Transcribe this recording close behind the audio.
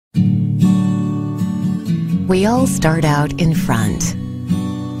We all start out in front.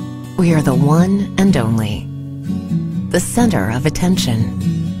 We are the one and only, the center of attention.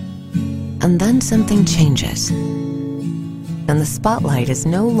 And then something changes, and the spotlight is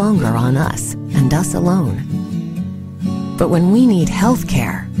no longer on us and us alone. But when we need health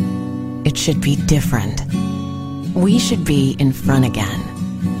care, it should be different. We should be in front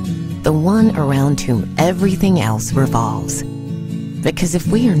again, the one around whom everything else revolves. Because if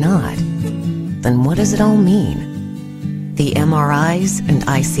we are not, then what does it all mean? The MRIs and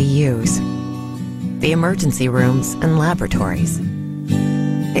ICUs, the emergency rooms and laboratories.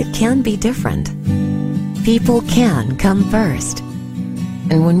 It can be different. People can come first.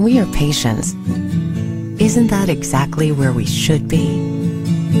 And when we are patients, isn't that exactly where we should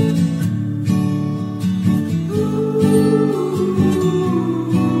be?